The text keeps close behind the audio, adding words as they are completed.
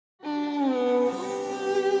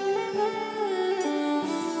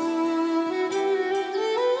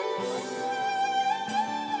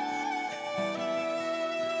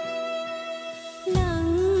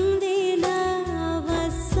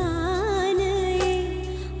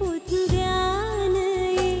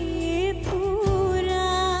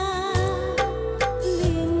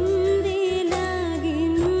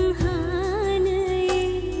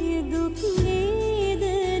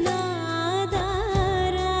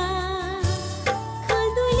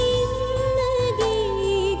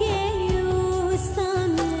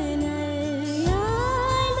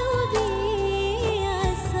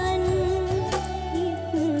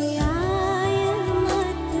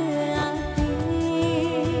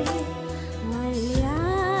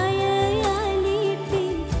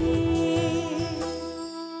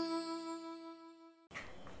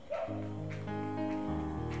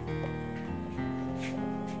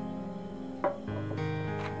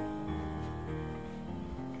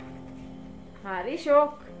හරි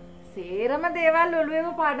ෂොක්. සේරම දේවල් ඔළුවේම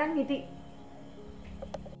පාඩම් හිටි.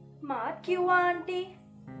 මාත් කිව්වා ආන්ටි.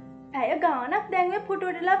 ඇය ගානක් දැන් මේ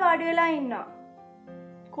පුටුවටලා වාඩි වෙලා ඉන්නවා.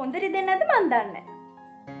 කොන්දරි දෙන්නේ නැද්ද මන් දන්නේ.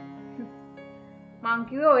 මං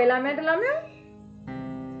කිව්වේ ඔය ළමයට ළමයා.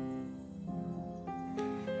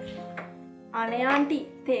 අනේ ආන්ටි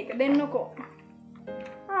තේක දෙන්නකෝ.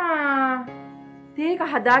 තේක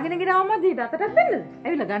හදාගෙන ගිරවම දීට අතටත් දෙන්නද?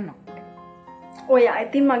 ඇවිල්ලා ගන්නවා. ඔය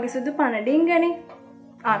ඉතින් මගේ සුදු පණඩින් ගනේ.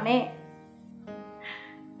 අනේ.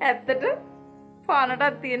 ඇත්තට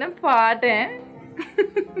පානටත් තියෙන පාට ඈ.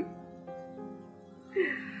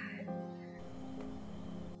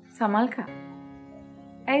 සමල්කා.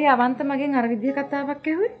 ඇයි අවන්ත මගෙන් අර විදිය කතාවක්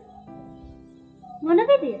ඇහුවේ? මොන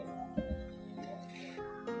විදිය?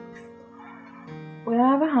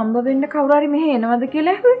 ඔයාව හම්බ වෙන්න කවුරු හරි මෙහෙ එනවද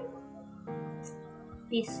කියලා ඇහුවේ?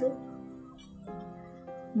 පිස්සු.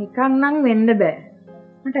 නිකන් නම් වෙන්න බෑ.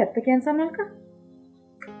 මට ඇත්ත කියන්න සමල්කා.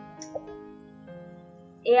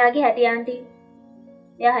 එයාගේ හැටි ආන්ටි.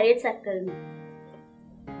 එයා හරියට සැක් කරනවා.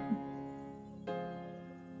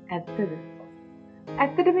 ඇත්තද?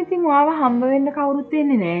 ඇත්තටම ඉතින් ඔයාව හම්බ වෙන්න කවුරුත්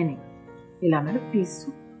එන්නේ නෑනේ. ඒ ළමයට පිස්සු.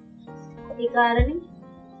 ඒ කාරණේ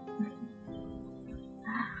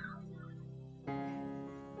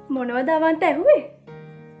මොනවද අවන්ත ඇහුවේ?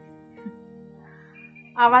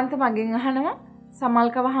 අවන්ත මගෙන් අහනවා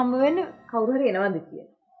සමල්කව හම්බ වෙන්න කවුරු හරි එනවද කියලා.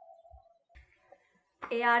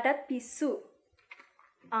 එයාටත් පිස්සු.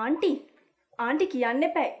 ආන්ටි කියන්න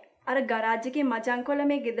එපා. අර ගරාජ් එකේ මචං කොල්ල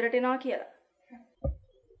මේ ගෙදරට එනවා කියලා.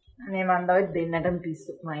 අනේ මන් දවස් දෙන්නටම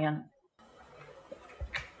පිස්සු මම යනවා.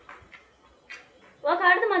 ඔයා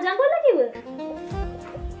කාටද මචං කොල්ල කිව්වේ?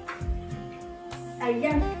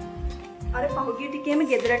 අයියා අර පහුගිය ටිකේම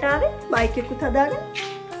ගෙදරට ආවේ බයික් එකකුත් හදාගෙන.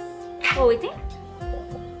 ඔව් ඉතින්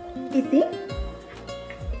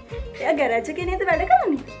එයා ගරාජ් එකේ නේද වැඩ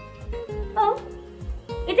කරන්නේ? ඔව්.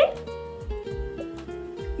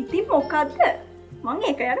 ඉතින් මොකද්ද? මං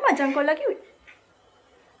ඒක යාර මචං කොල්ලා කිව්වේ.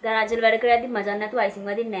 ගරාජ් වල වැඩ කරද්දි මචං නැතුව අයිසින්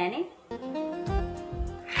වදින්නේ නෑනේ.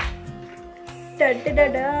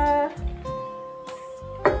 ඩඩඩඩා.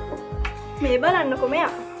 මේ බලන්නකො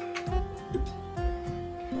මෙයා.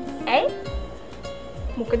 ඇයි?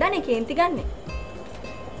 මොකද අනේ කේන්ති ගන්නෙ?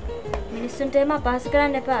 මිනිස්සුන්ට එම අපහාස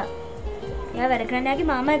කරන්න එපා. එයා වැඩ කරන්නේ යාගේ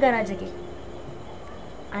මාමයි ගරාජ් එකේ.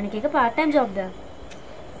 අනික එක පාර්ට් ටයිම් ජොබ් ද.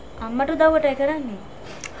 අම්මට උදව්වට කරන්නේ.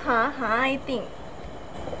 හා ඉතින්.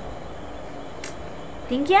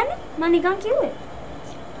 ඉතින් කියන්නේ මම නිකන් කිව්වේ.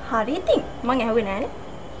 හරි ඉතින් මං ඇහුවේ නෑනේ.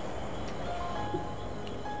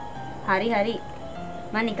 හරි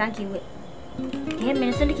මම නිකන් කිව්වේ. එහෙම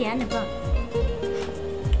මිනිස්සුන්ට කියන්න එපා.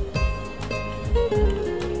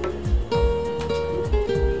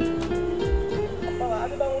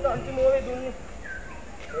 අන්තිමෝවේ දුන්නේ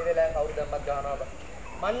මේ වෙලාවෙන් කවුරු දැම්මත් ගහනවා බා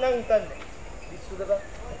මං නම් හිතන්නේ පිස්සුද බා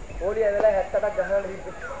ඕඩිය වෙලාව 78ක් ගහන්න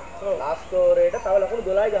තිබ්බේ ලාස්ට් ඕවරේට තව ලකුණු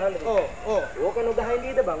 12යි ගහන්න තිබ්බේ ඕක නොගහින්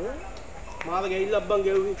දීද බං මාව ගෙයිල්ලක් බං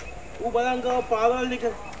ගෙව්වි ඌ බලන් ගාව පාවල් එක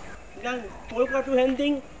නිකන් පොල් කටු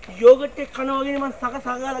හැන්දින් යෝගට් එක කනවා වගේ මං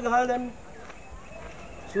සකසාගාලා ගහලා දැම්මේ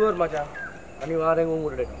ෂුවර් මචං අනිවාර්යෙන් උන්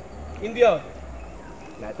උඩට එනවා ඉන්දියාව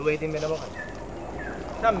නැතුව ඉතින් වෙන මොකක්ද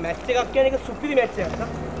දැන් මැච් එකක් කියන්නේ ඒක සුපිරි මැච් එකක්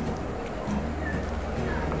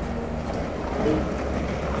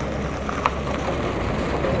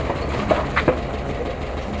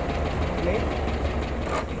නේ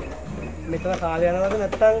මෙතන කාලය යනවාද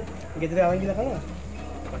නැත්නම් ගෙදර යවන් කියලා කනවා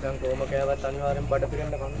මචං කොහොම කෑවත් අනිවාර්යෙන් බඩ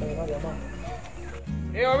පිරෙන්න කන්න වෙනවා යමා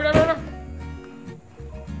ඒ ඔබිට නෝන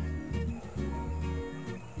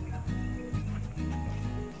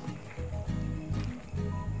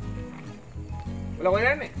ඔලා කොහෙද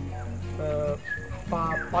යන්නේ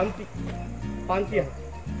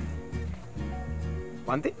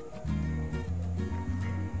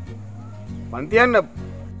පන්ති යන්න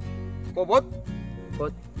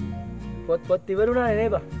පොත් ඉවරුණානේ නේ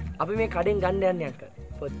බා අපි මේ කඩෙන් ගන්න යන්නේ අංකල්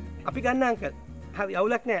පොත් අපි ගන්න අංකල් හරි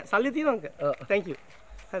අවුලක් නෑ සල්ලි තියෙනවා අංකල් thank you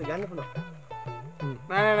හරි ගන්න පුළුවන්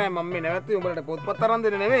නෑ මම මේ නැවතුනේ උඹලට පොත්පත් අරන්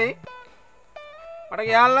දෙන්න නෙමෙයි මට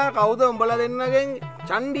ගියාලා කවුද උඹලා දෙන්නගෙන්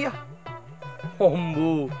චණ්ඩියා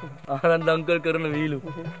හොම්බෝ ආනන්ද අංකල් කරන වීලු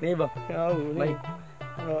නේ බා බයි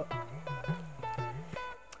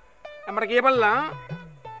අපර කියපල්ලා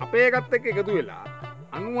අපේ එකත් එක්ක එකතු වෙලා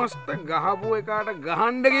 98 ගහපු එකාට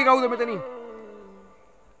ගහන්න ගියේ කවුද මෙතනින්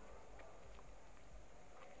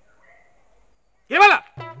කියපල්ලා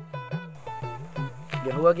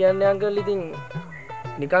ගැහුවා කියන්නේ අංකල් ඉතින්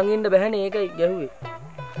නිකන් ඉන්න බෑනේ ඒකයි ගැහුවේ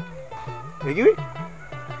ඒ කිව්වේ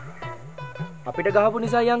අපිට ගහපු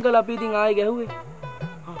නිසා අංකල් අපි ඉතින් ආයෙ ගැහුවේ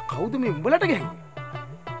කවුද මේ උඹලට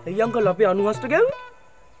ගැහුවේ ඒ අංකල් අපි 98ට ගැහුවේ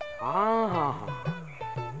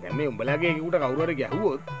දැන් මේ උඹලගේ එකෙකුට කවුරු හරි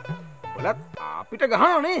ගැහුවොත් උඹලත් අපිට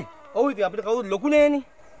ගහනනේ. ඔව් ඉතින් අපිට කවුරුත් ලොකු නෑනේ.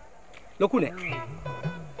 ලොකු නෑ.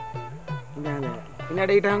 නෑ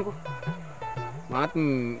ඉන්නඩ හිටහන්කෝ. මාත්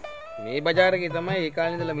මේ බජාරකේ තමයි ඒ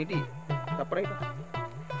කාලේ ඉඳලා මිටියේ. තප්පරයිද?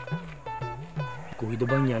 කොයිද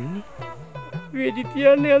බං යන්නේ? වේදි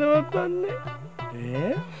තියන්නේ යනවත්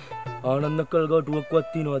නැහැ. ආනන්දකල් ගාව ටුවක්කුවක්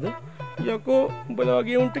තියනවද? යකෝ උඹලා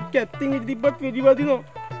වගේ උන්ට කැත්තින් ඉදි තිබ්බත් වෙදි වදිනවා.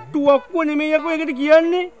 ටුවක්කුව නෙමෙයි යකෝ ඒකට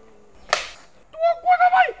කියන්නේ. ටුවක්කුව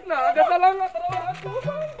තමයි. නාගතලන් අතර වරක්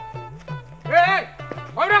ටුවක්කුව.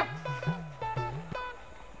 ඔයරා.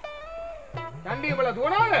 යන්නේ උඹලා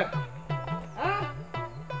දුවනවද? ආ?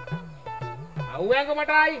 අවුයන්ක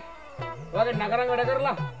මට ආයි. ඔයගේ නගරන් වැඩ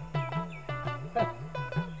කරලා.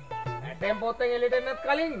 ඇටෙන් පොත්තෙන් එළියට එන්නත්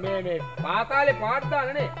කලින් මේ පාතාලේ පාත්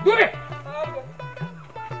දාන්නනේ. දුවේ.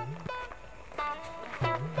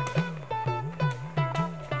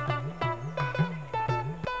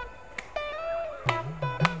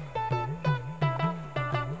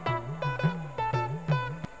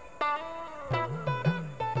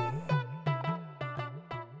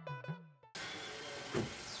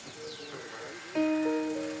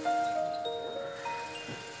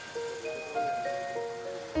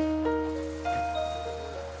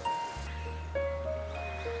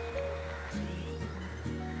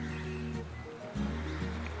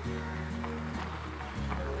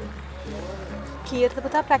 කීයටද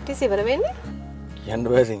පුතා ප්‍රැක්ටිස් ඉවර වෙන්නේ? කියන්න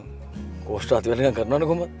බෑ ඉතින්. කෝස්ට් අත වෙලකම් කරනවනේ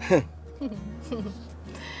කොහමද?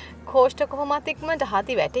 කෝස්ට් කොහොමත් ඉක්මනට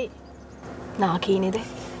හති වැටේ. නාකීනේද?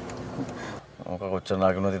 මොකක් කොච්චර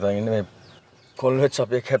නාකිනවද ඉතින් ඉන්නේ මේ කොල්ලෙත්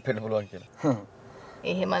අපේ කැප්පෙන්න පුළුවන් කියලා.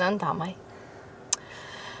 එහෙමනම් තමයි.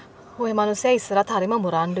 ඔය මිනිස්සයා ඉස්සරහට හරිම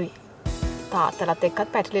මුරණ්ඩුයි. තාත්තලත් එක්කත්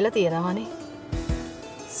පැටලිලා තියෙනවනේ.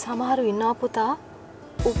 සමහරු ඉන්නවා පුතා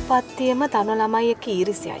උප්පත්තියම තරුණ ළමයි එක්ක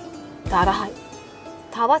ඊරිසියයි. තරහයි.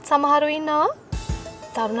 තවත් සමහරු ඉන්නවා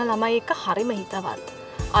තරුණ ළමයි එක්ක හරිම හිතවත්.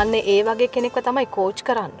 අන්න ඒ වගේ කෙනෙක්ව තමයි කෝච්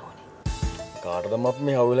කරන්න ඕනේ. කාටද අපි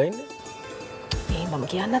මේ හවුලා ඉන්නේ? මේ මම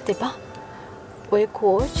කියන්නත් එපා. ඔය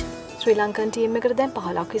කෝච් ශ්‍රී ලංකන් ටීම් එකට දැන්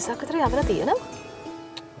 15ක් 20ක් විතර යවලා තියෙනවා.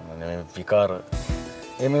 අනේ විකාර.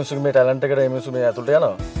 මේ මිනිස්සුගේ මේ ටැලන්ට් එකට මේ මිනිස්සු මේ ඇතුළට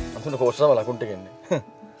යනවා. අන්තිමට කෝච් තමයි ලකුණු ටික එන්නේ.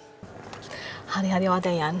 හරි හරි ඔයා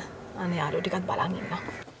දැන් යන්න. අනේ යාළුවෝ ටිකක් බලන් ඉන්න.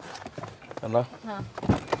 අන්න. හා.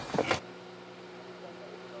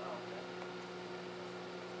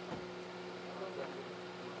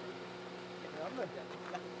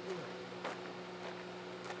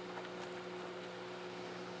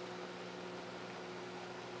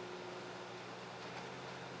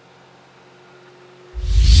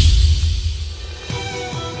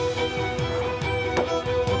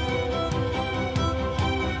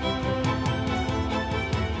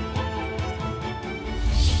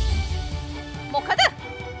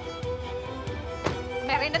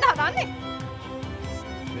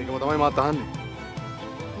 මාත් අහන්නේ.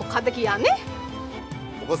 මොකද්ද කියන්නේ?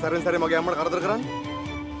 මොකද සැරෙන් සැරේ මගේ අම්මට කරදර කරන්නේ?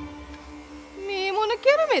 මේ මොන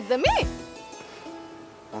කෙරුමෙක්ද මේ?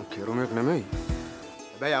 මං කෙරුමක් නෙමෙයි.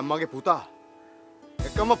 හැබැයි අම්මගේ පුතා.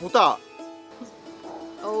 එකම පුතා.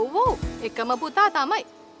 ඔව් එකම පුතා තමයි.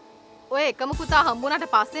 ඔය එකම පුතා හම්බුණාට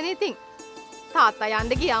පස්සේනේ ඉතින් තාත්තා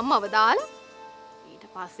යන්න ගිය අම්මව දාලා ඊට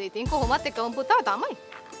පස්සේ ඉතින් කොහොමත් එකම පුතා තමයි.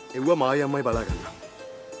 එව්වා මායි අම්මයි බලා ගන්න.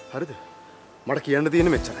 හරිද? මට කියන්න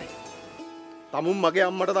තියෙන්නේ මෙච්චරයි. තමුන් මගේ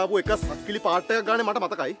අම්මට දාපු එක සක්කිලි පාට් එකක් ගානේ මට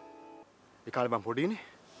මතකයි. ඒ කාලේ මම පොඩිනේ.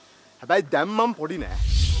 හැබැයි දැන් මම පොඩි නෑ.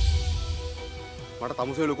 මට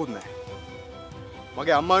තමුසේ ලොකුත් නෑ.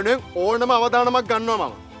 මගේ අම්මා වෙනුවෙන් ඕනම අවදානමක්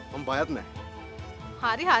ගන්නවා මම බයත් නෑ.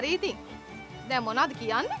 හරි ඉතින්. දැන් මොනවද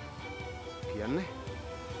කියන්නේ? කියන්නේ?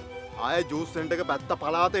 ආයේ ජූස් සෙන්ටර් එක පැත්ත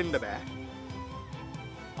පලාත එන්න බෑ.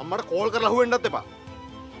 අම්මට කෝල් කරලා අහුවෙන්නත් එපා.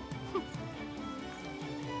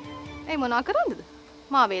 ඒ මොනා කරන්නද?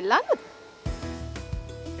 මාව එල්ලන්නද?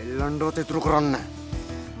 එල්ලන්නවත් ඉතුරු කරන්න.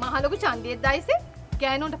 මහලොකු ඡන්දියෙත් දයිසේ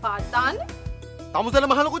ගෑනුන්ට පාත් දාන්න. තමුසෙල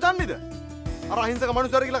මහලොකු ඡන්දිද? අර අහිංසක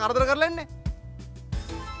මනුස්සයර කියලා කරදර කරලා ඉන්නේ.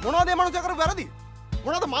 මොනවද මේ මනුස්සයා කරපු වැරදි?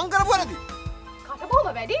 මොනවද මං කරපු වැරදි? කටබෝම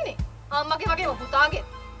වැඩිනේ. අම්මගේ වගේම පුතාගේ.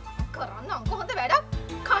 කරන්න අංක හොඳ වැඩක්.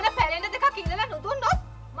 කන පැලෙන දෙකක් ඉඳලා නුදුන්නොත්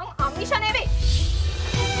මං අම්මිෂ නෙවෙයි.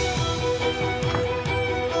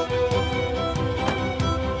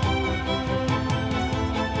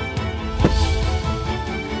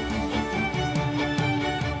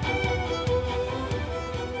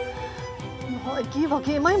 ගී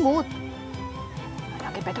වගේමයි මූත්.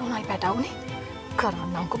 අරගේ පැටවුණයි පැටවුනේ.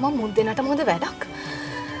 කරන්නම්කො මම මුන් දෙන්නට හොඳ වැඩක්.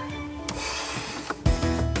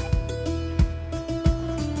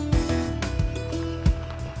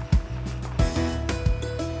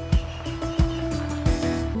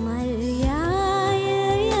 මල්යාය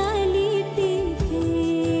යලි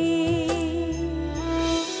තිතේ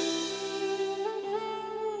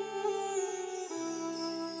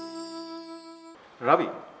රවි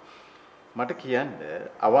මට කියන්න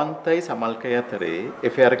අවන්තයි සමල්කය අතරේ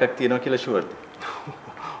එෆෙයාර් එකක් තියෙනවා කියලා ෂුවර්ද?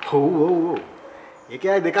 ඔව් ඔව් ඔව්.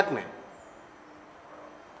 ඒකයි දෙකක් නෑ.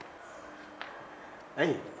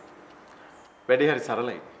 ඇයි? වැඩේ හරි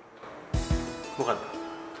සරලයි. මොකද්ද?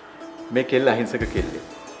 මේ කෙල්ල අහිංසක කෙල්ලෙක්.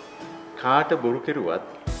 කාට බොරු කෙරුවත්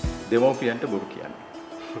දෙමෝපියන්ට බොරු කියන්නේ.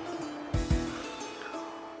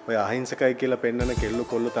 ඔය අහිංසකයි කියලා පෙන්නන කෙල්ල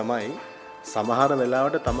කොල්ල තමයි සමහර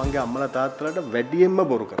වෙලාවට තමන්ගේ අම්මලා තාත්තලාට වැඩියෙන්ම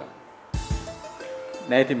බොරු කරන්නේ.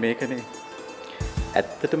 නෑ ඉතින් මේකනේ.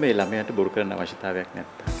 ඇත්තටම මේ ළමයාට බොරු කරන්න අවශ්‍යතාවයක්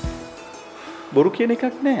නැත්තා. බොරු කියන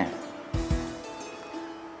එකක් නෑ.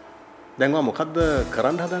 දැන් ඔයා මොකද්ද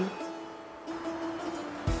කරන්න හදන්නේ?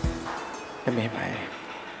 මෙහෙමයි.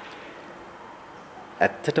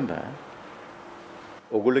 ඇත්තටම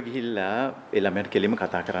ඔගොල්ලෝ ගිහිල්ලා ඒ ළමයාට කෙලින්ම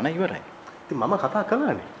කතා කරන්න ඉවරයි. ඉතින් මම කතා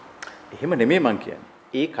කළානේ. එහෙම නෙමෙයි මං කියන්නේ.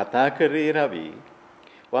 ඒ කතා කරේ රවි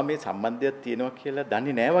ඔයා මේ සම්බන්ධයක් තියෙනවා කියලා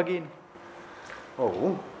දන්නේ නෑ වගේනේ. ඔව්.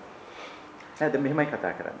 නේද මෙහෙමයි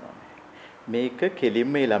කතා කරන්න ඕනේ. මේක කෙලින්ම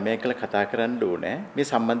මේ ළමයා කියලා කතා කරන්න ඕනේ මේ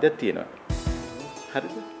සම්බන්ධයක් තියෙනවා.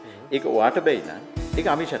 හරිද? ඒක ඔයාට බැයි නම්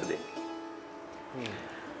ඒක අමිෂට දෙන්න.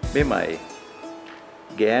 මෙමයි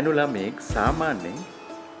ගෑනු ළමෙක් සාමාන්‍යයෙන්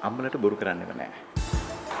අම්මලට බොරු කරන්නේම නැහැ.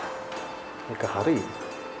 ඒක හරි.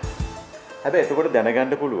 හැබැයි එතකොට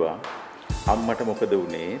දැනගන්න පුළුවන් අම්මට මොකද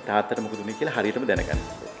වුනේ තාත්තට මොකද වුනේ කියලා හරියටම දැනගන්න.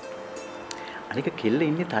 අනික කෙල්ල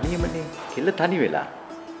ඉන්නේ තනියමනේ. කෙල්ල තනි වෙලා.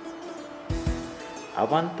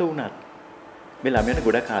 අවන්ත වුණත් මේ ළමයාට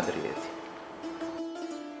ගොඩක් ආදරේ ඇති.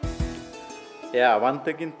 එයා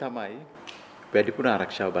අවන්තකින් තමයි වැඩිපුර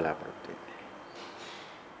ආරක්ෂාව බලාපොරොත්තු වෙන්නේ.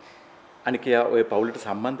 අනික එයා ඔය පවුලට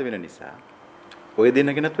සම්බන්ධ වෙන නිසා ඔය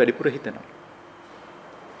දෙන්න ගැනත් වැඩිපුර හිතනවා.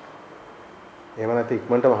 එහෙම නැත්නම්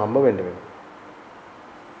ඉක්මනටම හම්බ වෙන්න වෙනවා.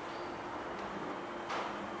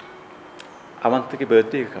 අවන්තගේ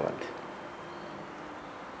බර්ත්ඩේ එක කවද්ද?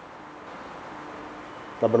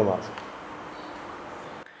 ලබන මාසෙ.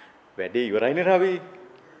 වැඩේ ඉවරයිනේ රවි.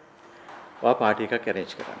 ඔයා පාටි එකක්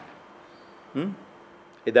arrange කරන්න.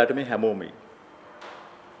 එදාට මේ හැමෝම ඉයි.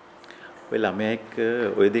 ඔය ළමයා එක්ක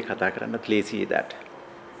ඔය දේ කතා කරන්නත් ලේසි එදාට.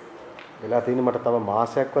 වෙලා තියෙන්නේ මට තව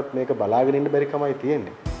මාසයක්වත් මේක බලාගෙන ඉන්න බැරි කමයි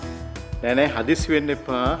තියෙන්නේ. නෑ නෑ හදිස්සි වෙන්න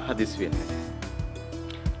එපා හදිස්සි වෙන්න.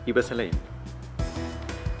 ඉවසලා ඉන්න.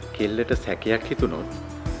 කෙල්ලට සැකයක් හිතුනොත්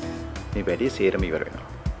මේ වැඩේ සේරම ඉවර වෙනවා.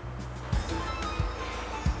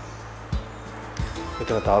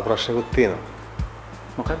 මෙතන තව ප්‍රශ්නකුත් තියෙනවා.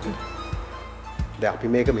 මොකක්ද? දැන් අපි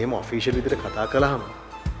මේක මෙහෙම ඔෆිෂියල් විදිහට කතා කළාම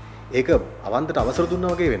ඒක අවන්තට අවසර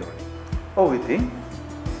දුන්නා වගේ වෙනවනේ. ඔව්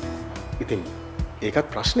ඉතින් ඒකත්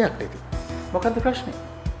ප්‍රශ්නයක් නේද? මොකක්ද ප්‍රශ්නේ?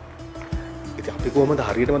 ඉතින් අපි කොහොමද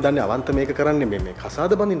හරියටම දන්නේ අවන්ත මේක කරන්නේ මේ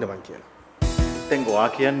කසාද බඳින්න මං කියලා? දැන් ඔයා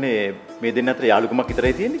කියන්නේ මේ දෙන්න අතර යාළුකමක්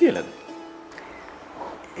විතරයි තියෙන්නේ කියලාද?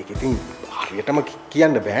 ඒක ඉතින් හරියටම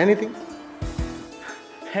කියන්න බෑනේ ඉතින්.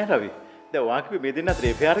 හෑ රවි. දැන් ඔයා කිව්වේ මේ දෙන්න අතර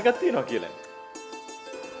එෆෙයාර් එකක් තියෙනවා කියලා.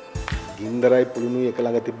 ගින්දරයි පුළුණුයි එක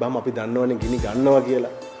ළඟ තිබ්බම අපි දන්නවනේ ගිනි ගන්නවා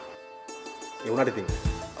කියලා. ඒ වුණාට ඉතින්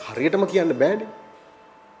හරියටම කියන්න බෑනේ.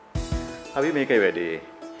 අපි මේකයි වැඩේ.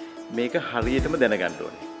 මේක හරියටම දැනගන්න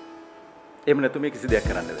ඕනේ. එහෙම නැතු මේ කිසි දෙයක්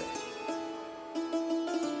කරන්න බෑ.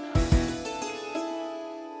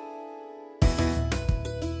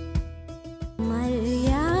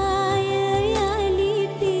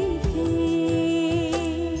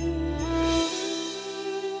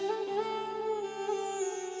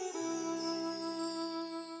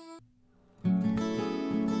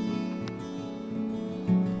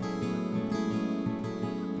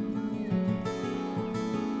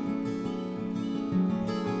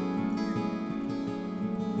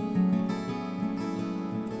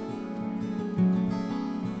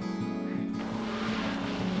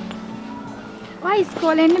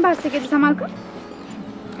 ඉස්කෝලේ එන්නේ බස් එකේද සමල්ක?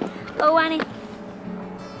 ඔව් අනේ.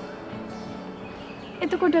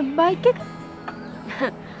 එතකොට බයික් එක?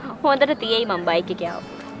 හොඳට තියෙයි මම බයික් එකේ ආව.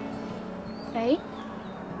 ඇයි?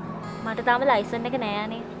 මට තාම ලයිසන් එක නෑ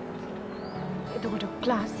අනේ. එතකොට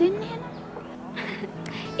ක්ලාස් එන්නේ නේද?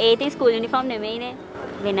 ඒත් ස්කූල් යුනිෆෝම් නෙමෙයිනේ.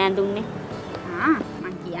 වෙන ඇඳුම්නේ.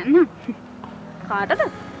 මං කියන්නම්. කාටද?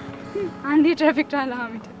 අන්දි ට්‍රැෆික්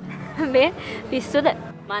ටාලාමිට. මේ පිස්සුද?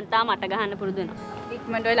 මං තාම මට ගහන්න පුරුදු වෙනවා.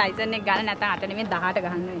 ඉක්මනට ඔය ලයිසන් එක ගන්න නැත්නම් 8 නෙමෙයි 18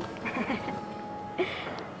 ගහන්න වෙන්නේ.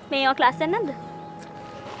 මේ ඔය ක්ලාස් එක නැද්ද?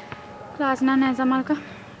 ක්ලාස් නෑ සමල්ක.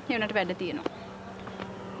 ඒ උනට වැඩ තියෙනවා.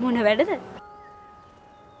 මොන වැඩද?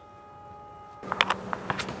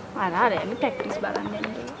 අර මේ ප්‍රැක්ටිස් බලන්න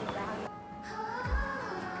යන්නේ.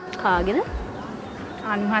 කාගෙද?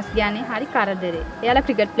 අනුහස් ගානේ හරි කරදරේ. එයාලා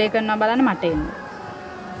ක්‍රිකට් ප්ලේ කරනවා බලන්න මට එන්න.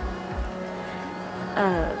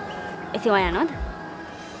 ඉතින් ඔය යනවද?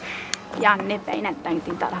 යන්න එපැයි නැත්තම්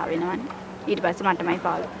ඉතින් තරහ වෙනවනේ. ඊට පස්සේ මටමයි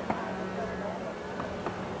පාළු.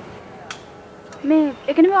 මේ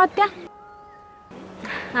එකනේ වාත්‍යා.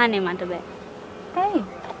 අනේ මට බෑ. ඇයි?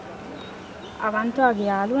 අවන්තවාගේ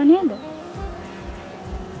යාළුවා නේද?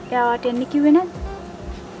 එයාට එන්න කිව්වේ නැද්ද?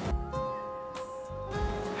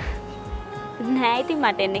 නෑ ඉතින්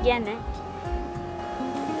මට එන්න කියන්නේ.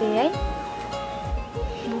 ඒයි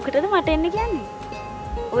මොකටද මට එන්න කියන්නේ?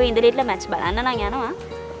 ඔය ඉඳලිట్లా මැච් බලන්න නම් යනවා.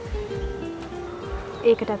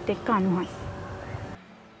 ඒකටත් එක්ක අනුහස්.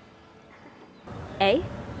 ඇයි?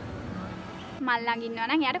 මල් ළඟ ඉන්නවා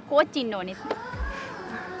නම් එයාට කෝච් ඉන්න ඕනෙත් නෑ.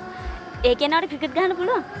 ඒ කෙනාට ක්‍රිකට් ගහන්න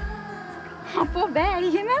පුළුවන්. අපෝ බෑ ඇයි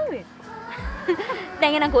එහෙම ඇහුවේ?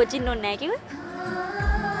 දැන් එන කෝච් ඉන්න ඕනේ නෑ කිව්වේ.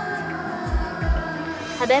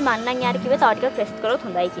 හැබැයි මං නම් යාර කිව්වේ තව ටිකක් රෙස්ට් කරොත්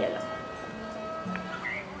හොඳයි කියලා.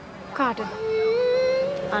 කාටද?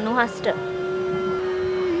 අනුහස්ට.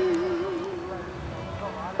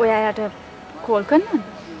 ඔයාට කෝල් කරනවද?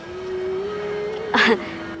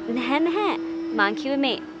 නැහැ. මං කිව්වේ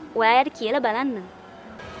මේ ඔයාට කියලා බලන්න.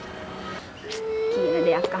 කියන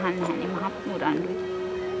දෙයක් අහන්න නැහැනේ මහ මුරණ්ඩුයි.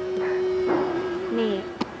 මේ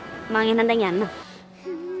මං එන්න දැන් යන්න.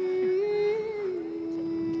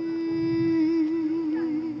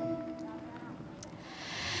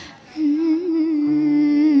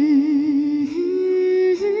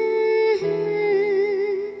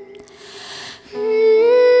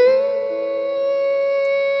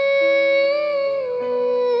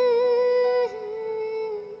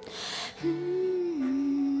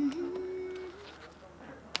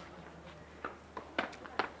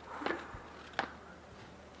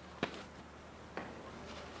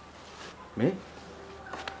 මේ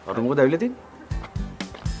අර මොකද ඇවිල්ලා තියෙන්නේ?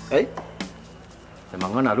 ඇයි? දැන්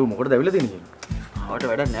මං අහන අලු මොකටද ඇවිල්ලා තියෙන්නේ කියලා. ආවට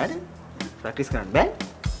වැඩක් නැහැ නේ. ප්‍රැක්ටිස් කරන්න බෑ.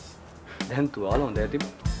 දැන් තුවාල හොඳ ඇති.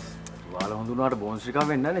 තුවාල හොඳ උනාට බෝන්ස් ටිකක්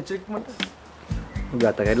වෙන්නේ නැහැ නේ එච්චර ඉක්මනට. උඹ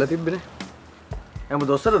අත කැඩලා තිබ්බේ නේ. උඹ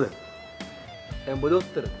දොස්තරද? උඹ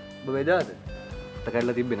දොස්තර. උඹ වේදාද? අත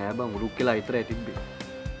කැඩලා තිබ්බේ නෑ බං. උරුක් කියලා විතරයි තිබ්බේ.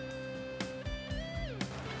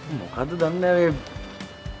 මොකද්ද දන්නේ නැහැ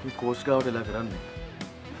මේ කෝස් ගාවට එලා කරන්නේ.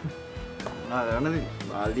 කරන්නද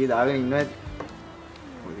බාල්දිය දාගෙන ඉන්නවා ඇති.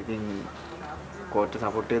 ඔය ඉතින් කෝච්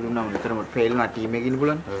සපෝට් එක දුන්නාම විතරම ෆේල් වුණා ටීම් එකේ ඉන්න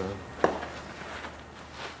පුළුවන්.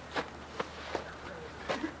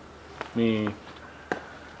 මේ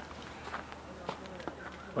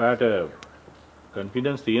ඔයාට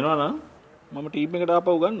කොන්ෆිඩන්ස් තියෙනවා නම් මම ටීම් එකට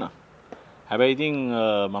ආපහු ගන්න. හැබැයි ඉතින්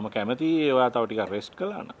මම කැමතියි ඔයා තව ටිකක් රෙස්ට්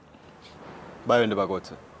කළා නම්. බය වෙන්න එපා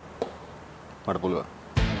කෝච්. මට පුළුවන්.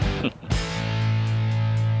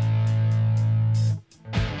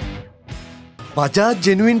 බජාජ්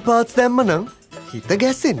ජෙනුවින් පාර්ට්ස් දැම්ම නම් හිත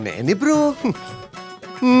ගැස්සෙන්නේ නෑනේ බ්‍රෝ.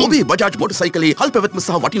 ඔබේ බජාජ් මොටර්සයිකලේ හල් පැවැත්ම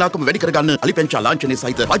සහ වටිනාකම වැඩි කරගන්න අලිපැංචා ලාංඡනයේ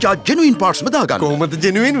සහිත බජාජ් ජෙනුවින් පාර්ට්ස් බදා ගන්න. කොහොමද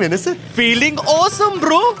ජෙනුවින් වෙනස? ෆීලිංగ్ ඕසම්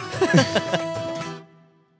බ්‍රෝ.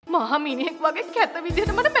 මහා මිනිහෙක් වගේ කැත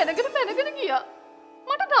විදිහට මට පැනගෙන ගියා.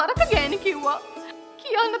 මට නරක ගෑණි කිව්වා.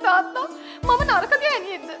 කියන්න තාත්තා මම නරක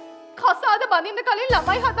ගෑණියෙක්ද? කසාද බඳින්න කලින්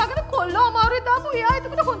ළමයි හදාගෙන කොල්ලෝ අමාරුවේ දාපු එයා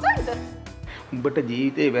එතකොට හොඳයිද? උඹට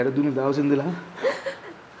ජීවිතේ වැරදුණු දවස් ඉඳලා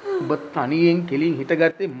උඹ තනියෙන් කෙලින්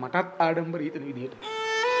හිටගත්තේ මටත් ආඩම්බර හිතන විදිහට.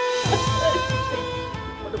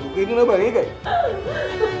 මට මුකේ දුන බෑ ඒකයි.